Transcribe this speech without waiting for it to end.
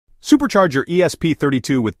Supercharge your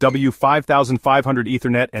ESP32 with W5500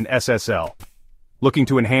 Ethernet and SSL. Looking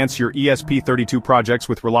to enhance your ESP32 projects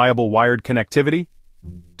with reliable wired connectivity?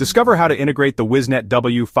 Discover how to integrate the WIZnet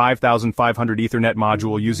W5500 Ethernet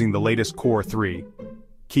module using the latest Core 3.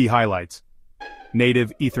 Key highlights: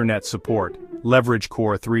 native Ethernet support. Leverage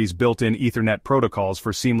Core 3's built-in Ethernet protocols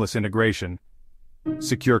for seamless integration.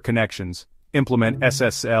 Secure connections. Implement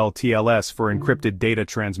SSL TLS for encrypted data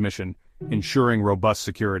transmission, ensuring robust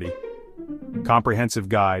security. Comprehensive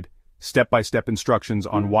guide, step-by-step instructions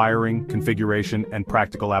on wiring, configuration, and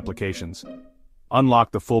practical applications.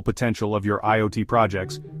 Unlock the full potential of your IoT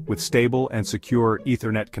projects with stable and secure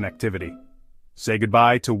Ethernet connectivity. Say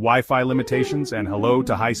goodbye to Wi-Fi limitations and hello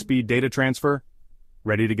to high-speed data transfer.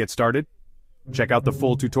 Ready to get started? Check out the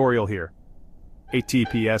full tutorial here.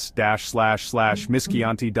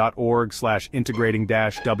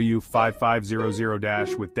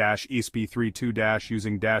 https://miskianti.org/integrating-w5500- with -ESP32-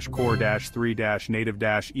 using -core-3- native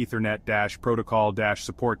Ethernet- protocol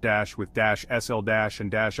support with -SL-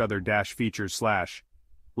 and -other features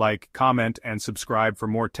 / like, comment, and subscribe for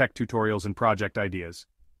more tech tutorials and project ideas.